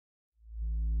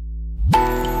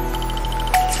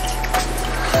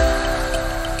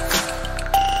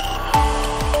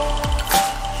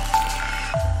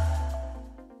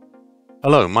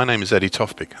Hello, my name is Eddie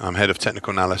Tofpik. I'm Head of Technical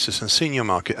Analysis and Senior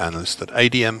Market Analyst at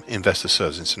ADM Investor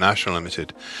Services International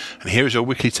Limited, and here is your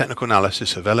weekly technical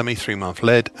analysis of LME 3-month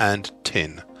lead and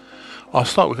tin. I'll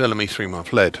start with LME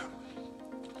 3-month lead.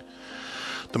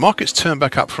 The market's turn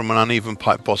back up from an uneven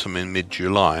pipe bottom in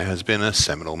mid-July has been a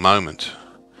seminal moment,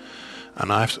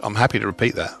 and I'm happy to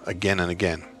repeat that again and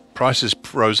again. Prices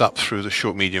rose up through the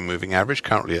short-medium moving average,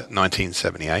 currently at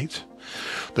 1978.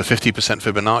 The 50%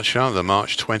 Fibonacci on the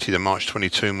March 20 to March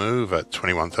 22 move at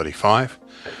 2135.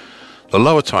 The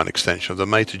lower time extension of the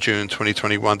May to June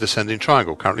 2021 descending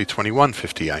triangle, currently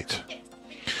 2158.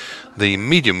 The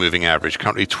medium moving average,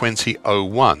 currently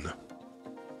 2001.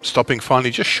 Stopping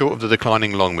finally just short of the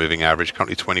declining long moving average,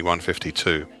 currently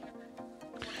 2152.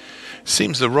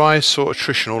 Seems the rise saw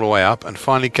attrition all the way up and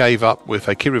finally gave up with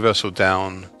a key reversal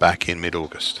down back in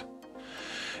mid-August.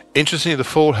 Interestingly, the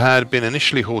fall had been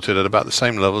initially halted at about the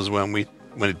same levels when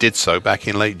it did so back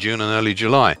in late June and early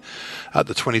July, at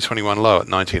the 2021 low at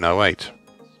 1908.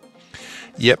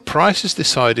 Yet prices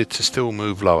decided to still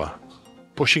move lower,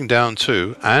 pushing down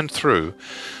to and through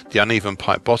the uneven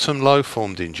pipe bottom low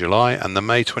formed in July and the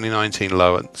May 2019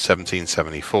 low at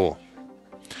 1774.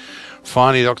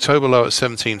 Finally, the October low at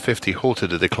 1750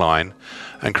 halted the decline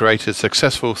and created a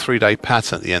successful 3-day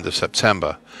pattern at the end of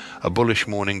September, a bullish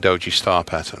morning doji star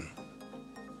pattern.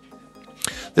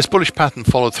 This bullish pattern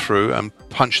followed through and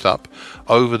punched up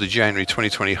over the January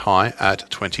 2020 high at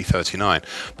 2039,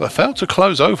 but failed to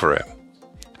close over it.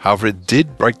 However, it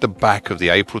did break the back of the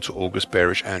April to August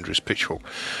bearish Andrews pitchfork,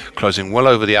 closing well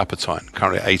over the upper time,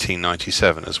 currently at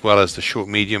 1897, as well as the short,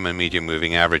 medium and medium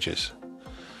moving averages.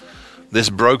 This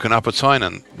broken upper time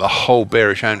and the whole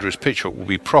bearish Andrews pitchfork will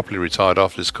be properly retired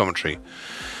after this commentary,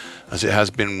 as it has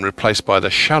been replaced by the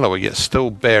shallower yet still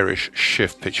bearish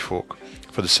shift pitchfork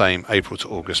for the same April to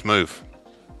August move.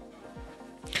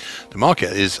 The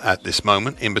market is at this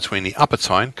moment in between the upper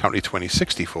time, currently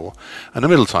 2064, and the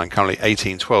middle time, currently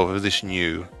 1812, of this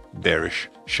new bearish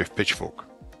shift pitchfork.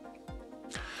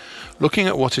 Looking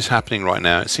at what is happening right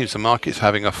now, it seems the market is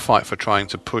having a fight for trying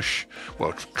to push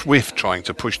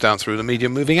down through the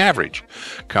medium moving average,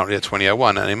 currently at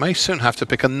 2001, and it may soon have to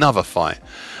pick another fight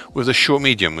with the short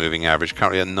medium moving average,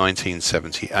 currently at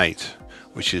 1978,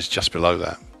 which is just below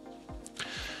that.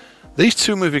 These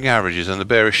two moving averages and the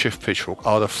bearish shift pitchfork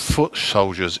are the foot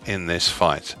soldiers in this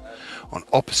fight, on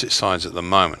opposite sides at the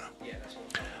moment.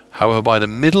 However, by the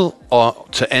middle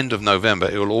to end of November,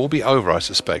 it will all be over, I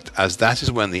suspect, as that is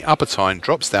when the upper time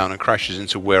drops down and crashes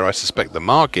into where I suspect the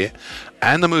market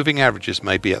and the moving averages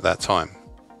may be at that time.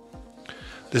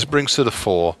 This brings to the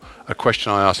fore a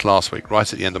question I asked last week,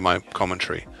 right at the end of my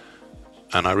commentary,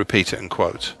 and I repeat it and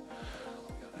quote.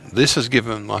 This has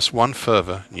given us one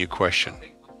further new question.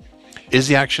 Is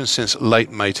the action since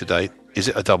late May to date, is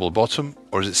it a double bottom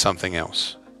or is it something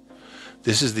else?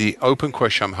 This is the open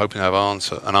question I'm hoping to have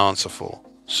an answer for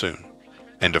soon.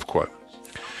 End of quote.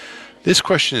 This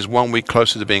question is 1 week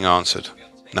closer to being answered.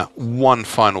 Now, one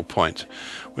final point.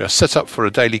 We are set up for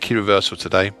a daily key reversal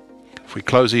today. If we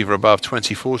close either above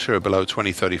 2040 or below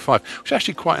 2035, which is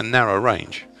actually quite a narrow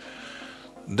range,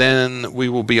 then we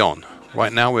will be on.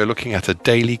 Right now we're looking at a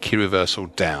daily key reversal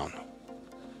down.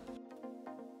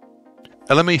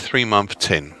 LME 3-month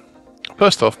tin.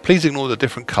 First off, please ignore the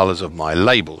different colours of my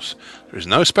labels. There is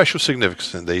no special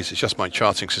significance in these, it's just my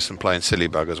charting system playing silly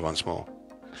buggers once more.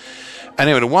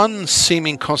 Anyway, the one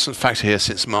seeming constant factor here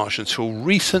since March until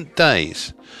recent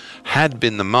days had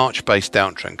been the March-based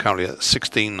downtrend, currently at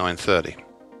 16,930.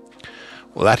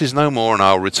 Well, that is no more, and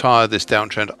I'll retire this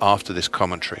downtrend after this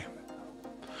commentary.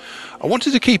 I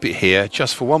wanted to keep it here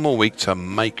just for one more week to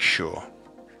make sure.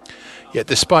 Yet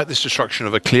despite this destruction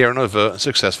of a clear and overt and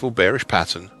successful bearish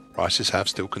pattern, prices have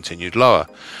still continued lower,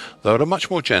 though at a much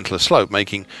more gentler slope,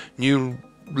 making new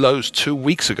lows 2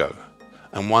 weeks ago,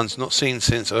 and ones not seen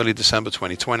since early December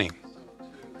 2020.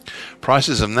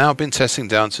 Prices have now been testing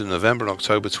down to November and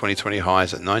October 2020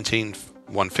 highs at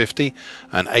 19,150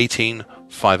 and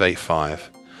 18,585.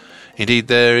 Indeed,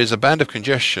 there is a band of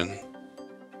congestion,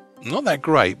 not that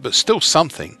great, but still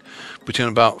something, between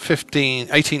about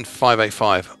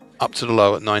 18,585 up to the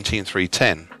low at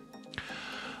 19,310.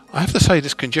 I have to say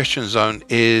this congestion zone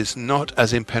is not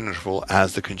as impenetrable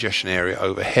as the congestion area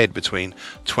overhead between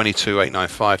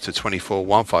 22,895 to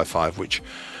 24,155, which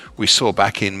we saw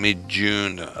back in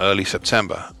mid-June, early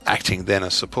September, acting then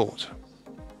as support.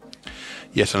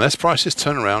 Yet unless prices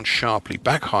turn around sharply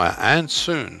back higher and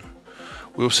soon,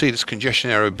 we'll see this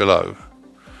congestion area below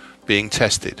being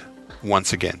tested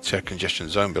once again, congestion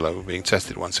zone below being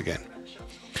tested once again.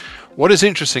 What is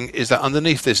interesting is that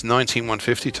underneath this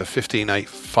 19,150 to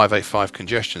 15,585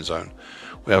 congestion zone,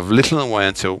 We have little way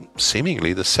until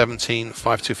seemingly the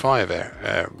 17525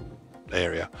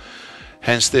 area.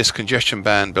 Hence this congestion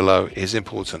band below is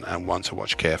important and one to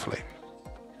watch carefully.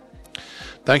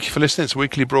 Thank you for listening. This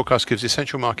weekly broadcast gives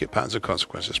essential market patterns and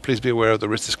consequences. Please be aware of the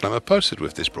risk disclaimer posted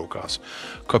with this broadcast.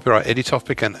 Copyright Eddie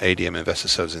Tofpik and ADM Investor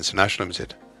Services International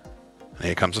Limited. And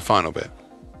here comes the final bit.